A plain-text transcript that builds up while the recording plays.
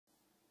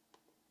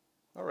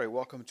Alright,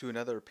 welcome to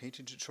another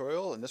painting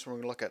tutorial. In this one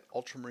we're going to look at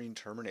Ultramarine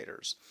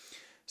Terminators.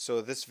 So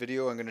this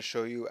video I'm going to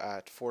show you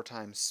at 4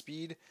 times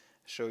speed,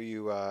 show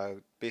you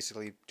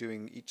basically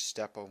doing each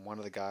step on one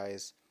of the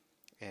guys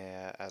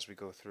as we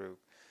go through.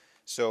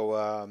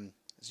 So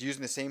it's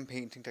using the same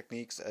painting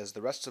techniques as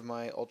the rest of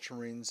my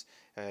Ultramarines.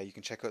 You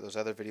can check out those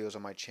other videos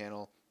on my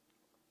channel.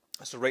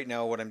 So right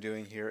now what I'm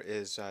doing here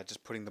is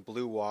just putting the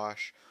blue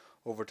wash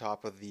over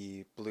top of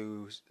the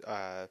blue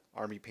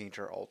Army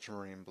Painter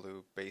Ultramarine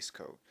Blue base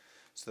coat.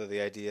 So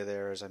the idea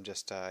there is I'm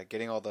just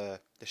getting all the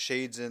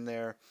shades in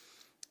there,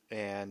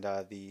 and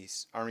the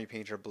Army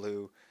Painter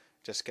Blue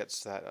just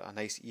gets that a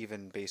nice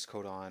even base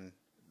coat on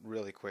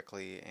really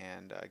quickly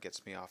and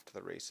gets me off to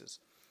the races.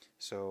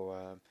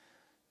 So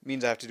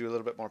means I have to do a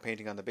little bit more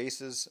painting on the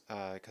bases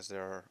because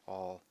they're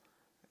all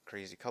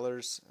crazy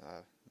colors,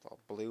 well,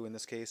 blue in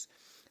this case.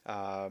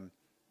 But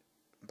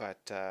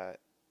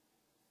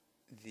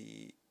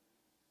the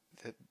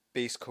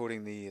base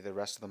coating the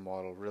rest of the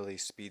model really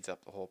speeds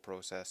up the whole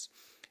process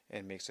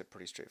and makes it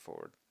pretty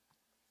straightforward.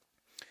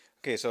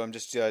 Okay, so I'm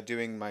just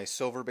doing my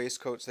silver base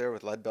coats there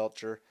with lead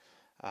belcher,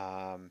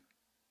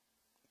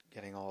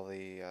 getting all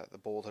the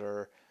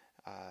bolter,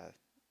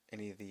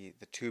 any of the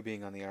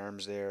tubing on the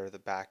arms there, the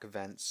back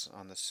vents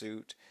on the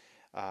suit,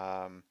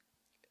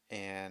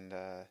 and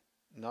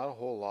not a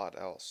whole lot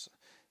else.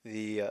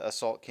 The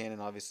assault cannon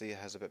obviously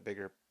has a bit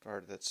bigger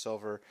part that's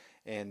silver,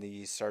 and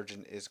the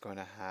sergeant is going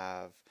to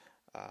have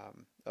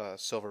a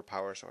silver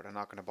power sword. I'm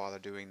not going to bother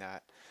doing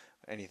that,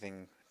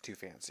 anything too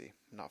fancy,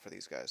 not for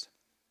these guys.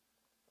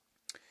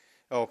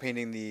 Oh,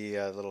 painting the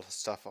little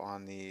stuff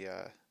on the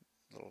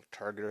little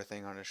targeter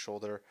thing on his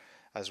shoulder,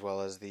 as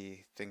well as the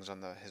things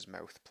on his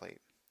mouth plate.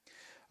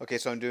 Okay,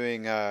 so I'm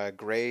doing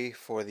gray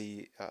for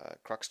the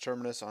crux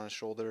terminus on his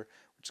shoulder,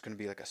 which is going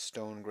to be like a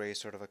stone gray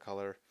sort of a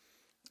color.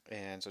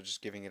 And so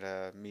just giving it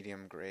a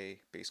medium gray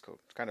base coat.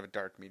 It's kind of a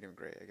dark medium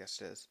gray, I guess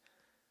it is.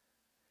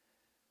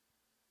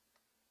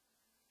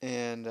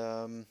 And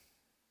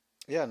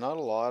yeah, not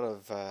a lot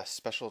of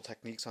special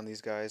techniques on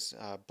these guys.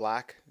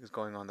 Black is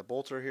going on the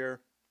bolter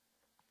here,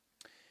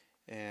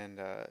 and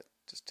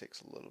just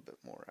takes a little bit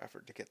more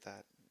effort to get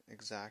that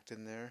exact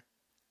in there.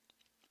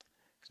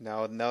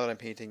 Now that I'm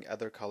painting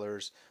other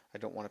colors, I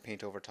don't want to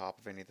paint over top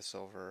of any of the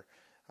silver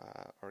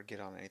or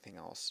get on anything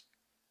else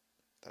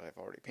that I've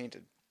already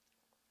painted.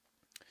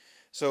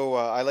 So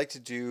I like to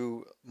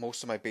do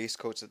most of my base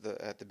coats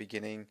at the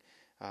beginning.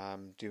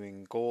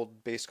 Doing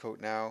gold base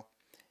coat now,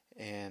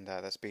 and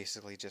that's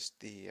basically just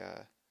the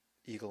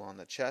eagle on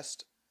the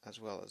chest, as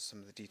well as some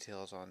of the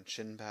details on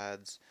shin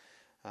pads.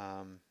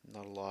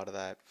 Not a lot of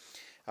that.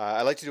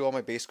 I like to do all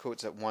my base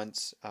coats at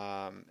once.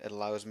 It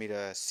allows me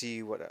to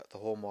see what the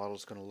whole model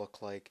is going to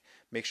look like,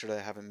 make sure that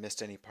I haven't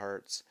missed any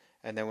parts,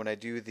 and then when I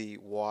do the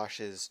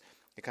washes,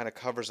 it kind of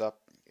covers up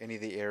any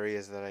of the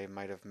areas that I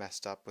might have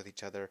messed up with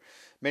each other.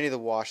 Many of the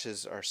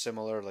washes are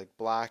similar, like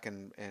black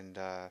and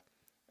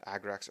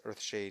Agrax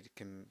Earthshade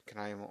can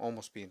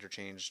almost be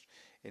interchanged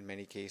in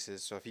many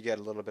cases. So if you get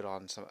a little bit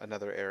on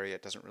another area,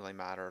 it doesn't really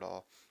matter at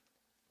all.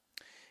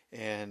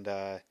 And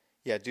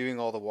yeah, doing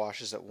all the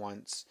washes at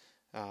once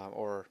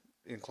or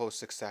in close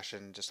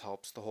succession just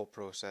helps the whole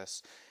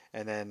process.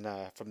 And then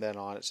from then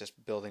on, it's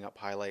just building up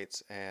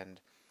highlights,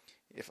 and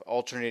if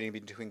alternating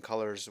between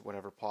colors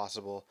whenever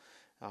possible,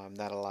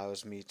 that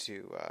allows me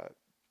to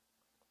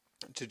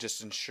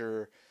just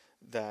ensure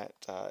that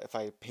if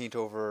I paint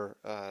over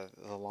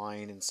the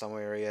line in some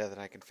area, then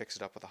I can fix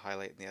it up with a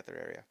highlight in the other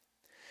area.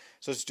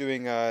 So it's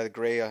doing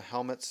gray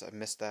helmets. I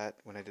missed that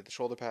when I did the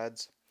shoulder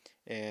pads,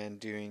 and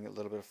doing a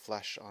little bit of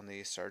flesh on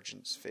the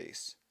sergeant's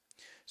face.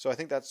 So I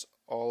think that's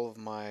all of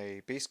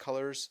my base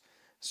colors.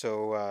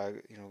 So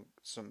you know,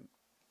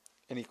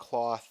 any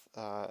cloth,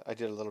 I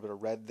did a little bit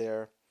of red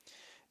there.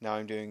 Now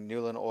I'm doing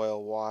Newland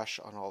oil wash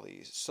on all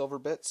these silver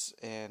bits,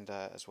 and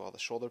as well the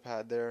shoulder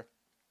pad there.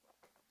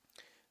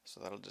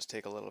 So that'll just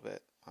take a little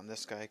bit on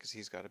this guy because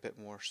he's got a bit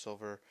more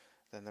silver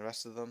than the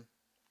rest of them.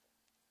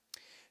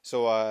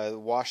 So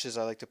washes,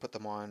 I like to put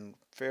them on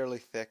fairly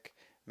thick,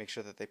 make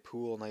sure that they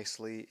pool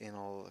nicely in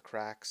all the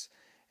cracks,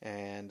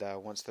 and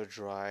once they're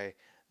dry,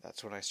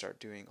 that's when I start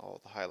doing all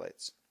the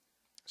highlights.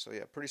 So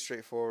yeah, pretty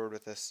straightforward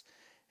with this,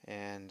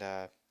 and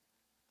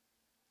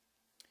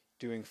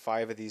doing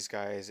 5 of these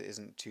guys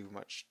isn't too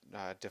much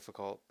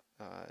difficult.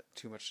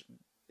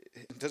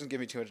 It doesn't give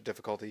me too much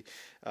difficulty.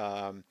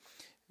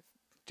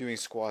 Doing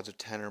squads of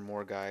 10 or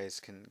more guys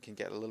can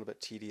get a little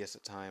bit tedious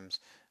at times,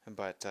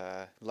 but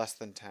less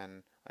than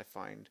 10 I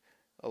find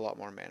a lot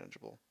more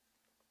manageable.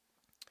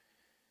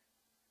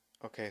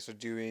 Okay, so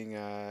doing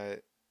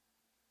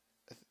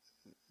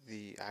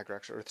the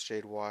Agrax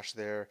Earthshade wash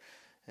there,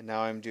 and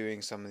now I'm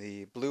doing some of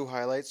the blue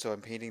highlights, so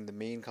I'm painting the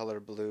main color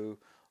blue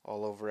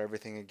all over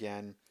everything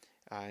again,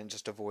 and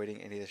just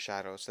avoiding any of the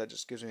shadows. So that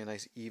just gives me a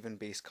nice even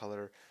base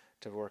color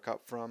to work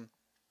up from.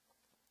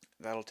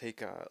 That'll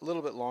take a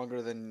little bit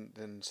longer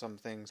than some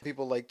things.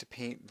 People like to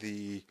paint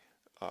the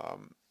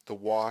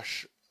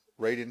wash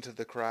right into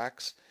the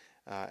cracks,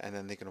 and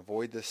then they can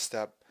avoid this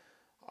step.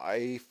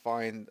 I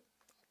find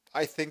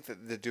I think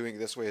that the doing it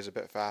this way is a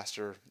bit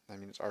faster. I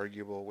mean, it's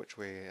arguable which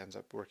way ends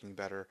up working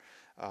better.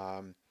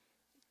 Um,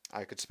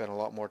 I could spend a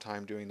lot more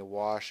time doing the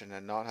wash and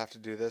then not have to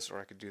do this, or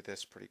I could do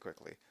this pretty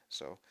quickly.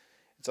 So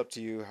it's up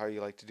to you how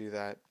you like to do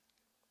that.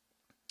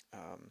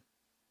 Um,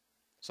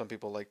 some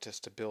people like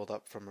just to build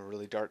up from a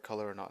really dark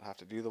color and not have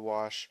to do the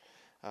wash.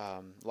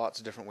 Lots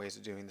of different ways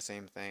of doing the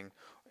same thing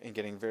and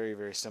getting very,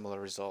 very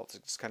similar results.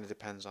 It just kind of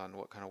depends on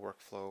what kind of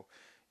workflow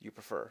you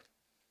prefer.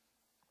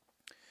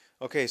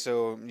 Okay,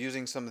 so I'm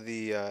using some of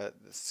the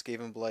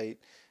Skaven Blight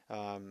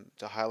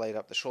to highlight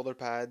up the shoulder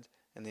pad,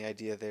 and the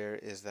idea there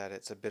is that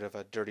it's a bit of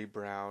a dirty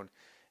brown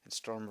and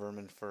storm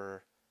vermin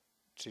fur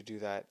to do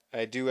that.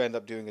 I do end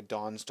up doing a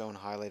Dawnstone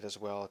highlight as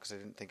well because I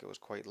didn't think it was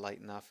quite light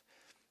enough,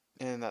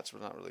 and that's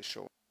not really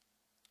showing.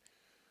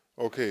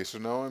 Okay, so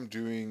now I'm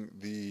doing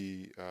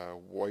the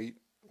white,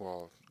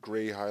 well,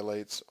 gray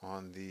highlights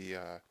on the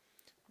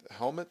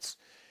helmets,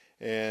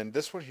 and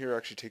this one here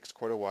actually takes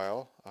quite a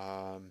while,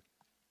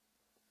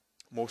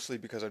 mostly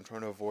because I'm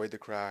trying to avoid the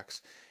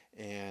cracks,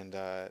 and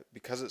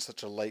because it's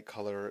such a light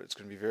color, it's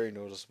going to be very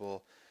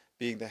noticeable.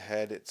 Being the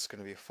head, it's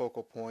going to be a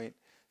focal point,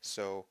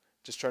 so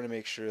just trying to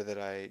make sure that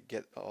I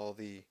get all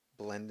the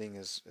blending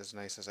as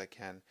nice as I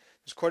can.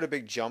 There's quite a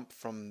big jump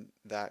from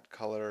that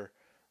color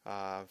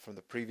from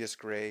the previous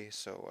gray,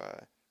 so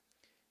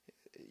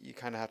you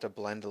kind of have to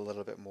blend a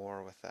little bit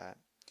more with that.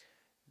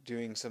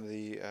 Doing some of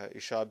the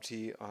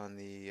Ushabti on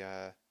the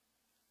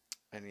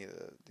any of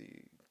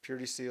the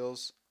purity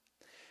seals.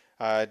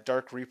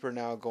 Dark Reaper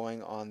now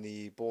going on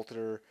the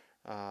Bolter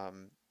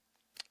um,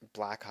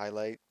 black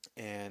highlight,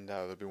 and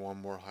there'll be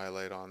one more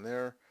highlight on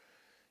there.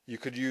 You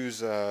could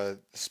use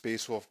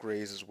Space Wolf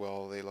grays as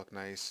well; they look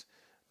nice,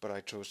 but I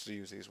chose to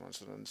use these ones.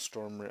 So then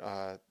Storm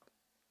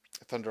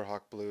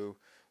Thunderhawk blue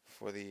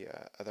for the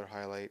other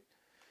highlight.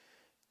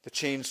 The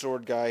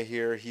Chainsword guy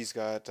here, he's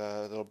got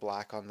a little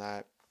black on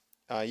that.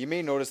 You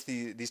may notice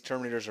these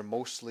Terminators are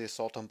mostly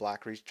Assault on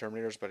Black Reach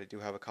Terminators, but I do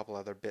have a couple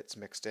other bits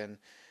mixed in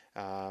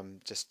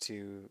just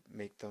to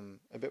make them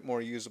a bit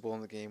more usable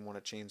in the game. One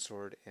a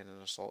Chainsword and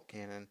an Assault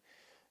Cannon.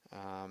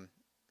 Um,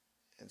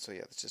 and so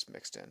yeah, it's just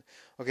mixed in.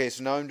 Okay,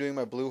 so now I'm doing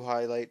my blue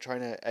highlight,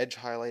 trying to edge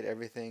highlight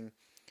everything,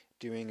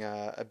 doing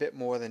a bit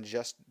more than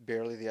just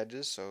barely the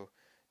edges, so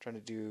trying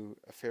to do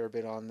a fair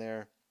bit on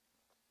there,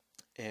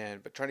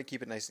 but trying to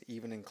keep it nice,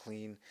 even, and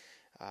clean,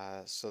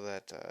 so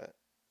that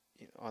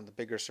on the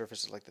bigger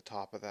surfaces like the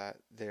top of that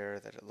there,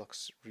 that it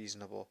looks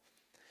reasonable.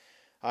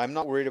 I'm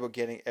not worried about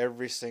getting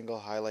every single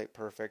highlight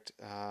perfect,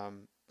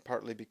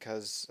 partly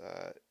because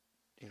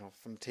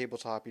from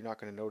tabletop you're not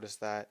going to notice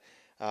that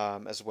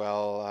as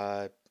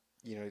well.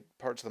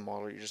 Parts of the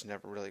model you're just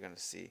never really going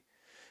to see.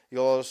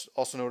 You'll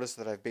also notice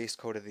that I've base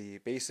coated the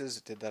bases.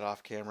 Did that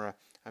off camera.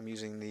 I'm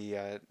using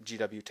the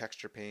GW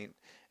texture paint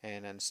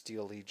and then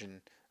Steel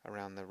Legion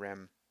around the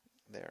rim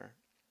there.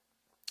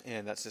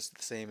 And that's just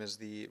the same as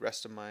the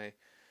rest of my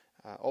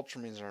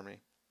Ultramarines army.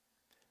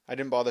 I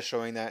didn't bother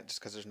showing that just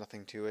because there's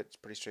nothing to it. It's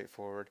pretty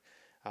straightforward.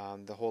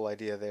 The whole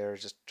idea there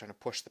is just trying to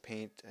push the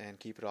paint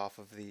and keep it off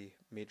of the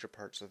major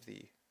parts of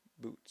the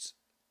boots.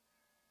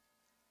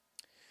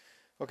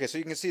 Okay, so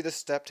you can see this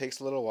step takes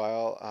a little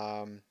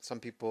while.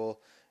 Some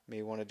people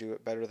may want to do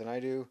it better than I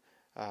do.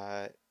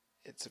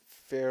 It's a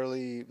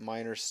fairly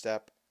minor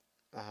step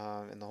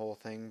in the whole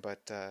thing,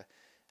 but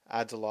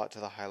adds a lot to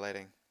the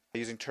highlighting.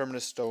 Using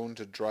Terminus Stone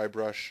to dry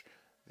brush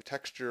the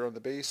texture on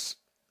the base.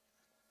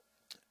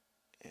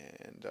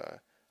 And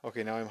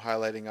okay, now I'm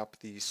highlighting up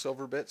the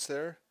silver bits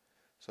there.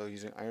 So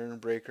using Iron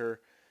Breaker,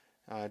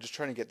 just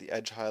trying to get the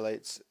edge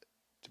highlights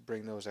to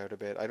bring those out a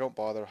bit. I don't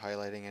bother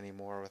highlighting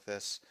anymore with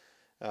this,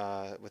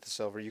 with the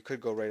silver. You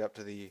could go right up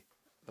to the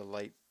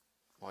light.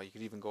 Well, you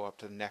could even go up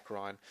to the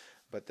Necron,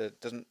 but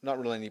not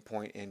really any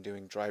point in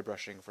doing dry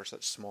brushing for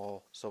such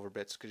small silver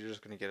bits because you're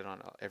just going to get it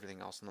on everything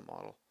else in the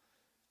model.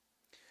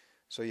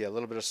 So yeah, a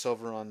little bit of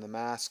silver on the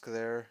mask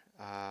there,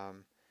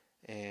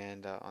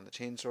 and on the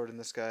chainsword in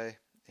this guy,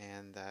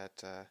 and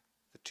the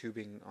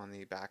tubing on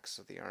the backs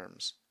of the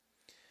arms,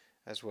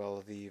 as well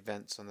as the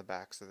vents on the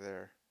backs of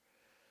their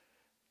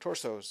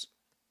torsos.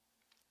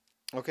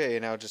 Okay,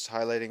 now just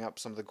highlighting up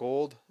some of the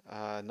gold.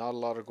 Not a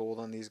lot of gold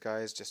on these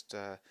guys, just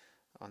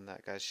on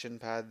that guy's shin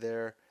pad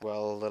there.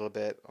 Well, a little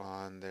bit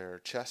on their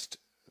chest,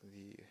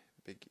 the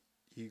big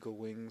eagle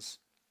wings.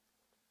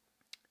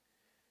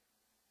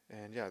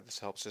 And yeah, this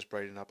helps just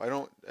brighten up. I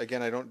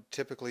don't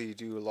typically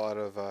do a lot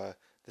of the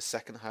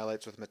second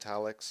highlights with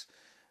metallics.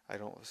 I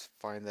don't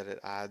find that it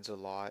adds a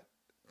lot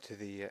to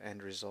the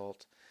end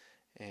result.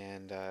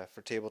 And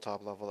for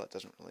tabletop level, that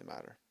doesn't really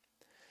matter.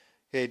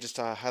 Okay, just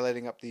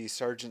highlighting up the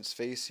sergeant's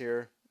face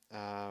here.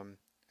 I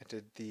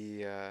did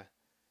the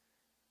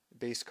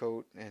base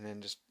coat and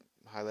then just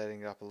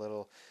highlighting it up a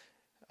little.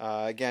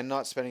 Again,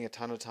 not spending a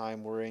ton of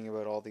time worrying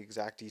about all the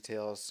exact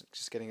details,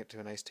 just getting it to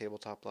a nice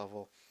tabletop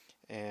level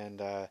and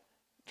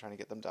trying to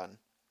get them done.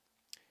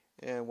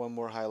 And one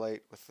more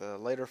highlight with the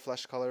lighter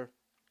flesh color.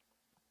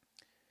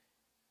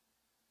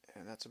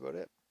 And that's about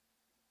it.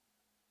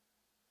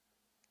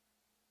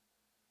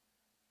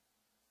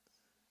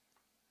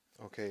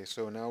 Okay,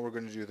 so now we're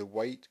going to do the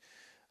white,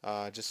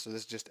 just so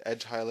this is just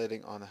edge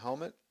highlighting on the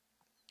helmet.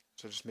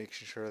 So just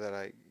making sure that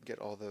I get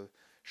all the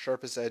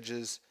sharpest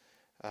edges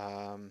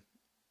um,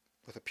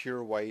 with a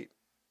pure white,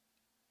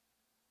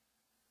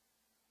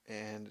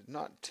 and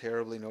not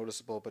terribly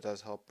noticeable, but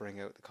does help bring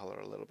out the color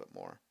a little bit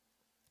more.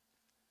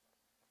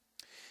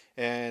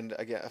 And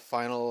again, a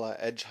final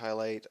edge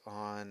highlight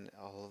on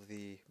all of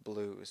the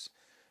blues.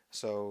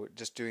 So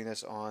just doing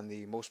this on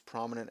the most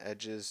prominent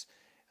edges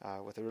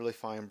with a really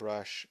fine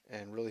brush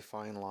and really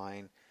fine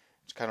line.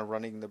 Just kind of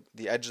running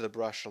the edge of the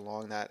brush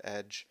along that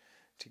edge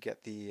to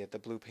get the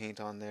blue paint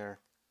on there.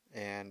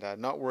 And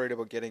not worried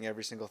about getting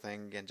every single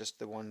thing. Again, just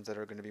the ones that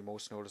are going to be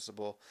most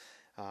noticeable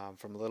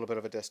from a little bit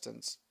of a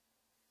distance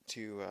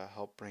to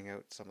help bring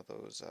out some of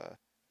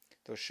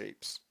those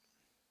shapes.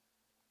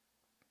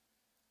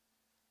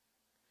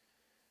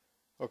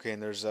 Okay,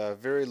 and there's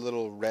very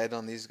little red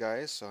on these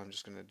guys, so I'm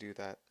just going to do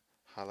that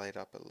highlight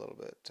up a little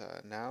bit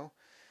now.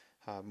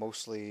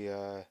 Mostly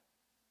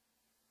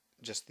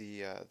just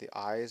the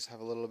eyes have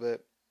a little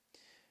bit,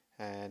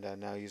 and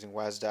now using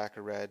Wazdaka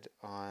red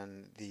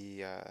on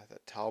the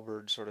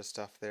Talberd sort of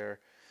stuff there.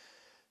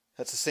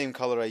 That's the same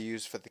color I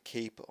used for the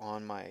cape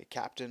on my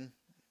captain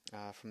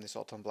from the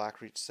Assault on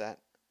Blackreach set,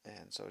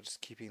 and so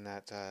just keeping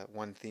that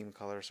one theme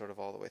color sort of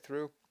all the way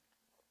through.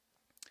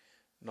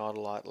 Not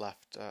a lot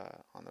left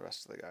on the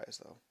rest of the guys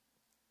though.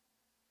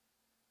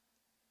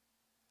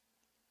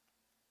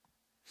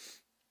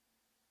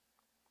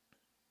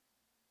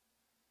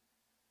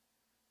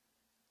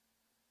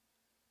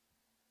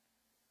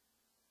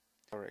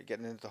 Alright,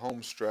 getting into the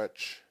home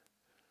stretch.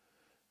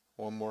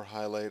 One more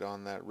highlight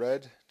on that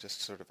red,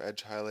 just sort of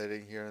edge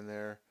highlighting here and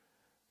there,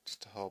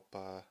 just to help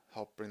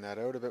bring that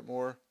out a bit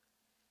more.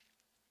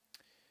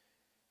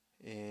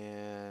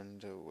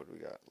 And what do we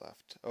got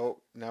left? Oh,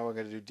 now we're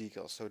going to do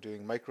decals. So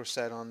doing micro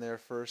set on there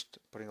first,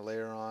 putting a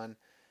layer on,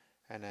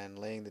 and then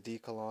laying the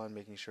decal on,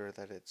 making sure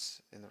that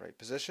it's in the right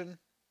position,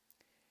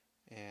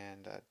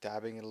 and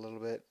dabbing it a little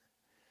bit,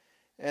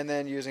 and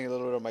then using a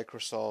little bit of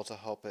microsol to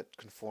help it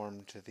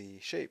conform to the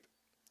shape.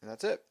 And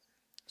that's it.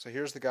 So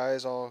here's the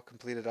guys all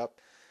completed up.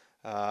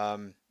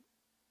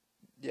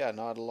 Yeah,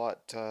 not a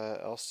lot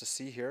else to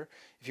see here.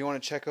 If you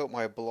want to check out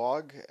my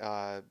blog,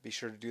 be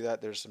sure to do that.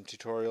 There's some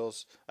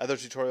tutorials, other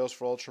tutorials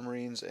for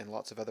Ultramarines and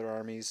lots of other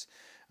armies,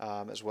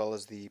 as well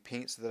as the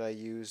paints that I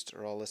used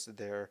are all listed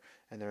there,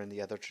 and they're in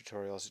the other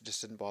tutorials.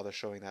 Just didn't bother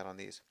showing that on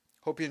these.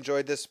 Hope you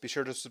enjoyed this. Be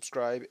sure to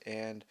subscribe,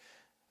 and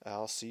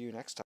I'll see you next time.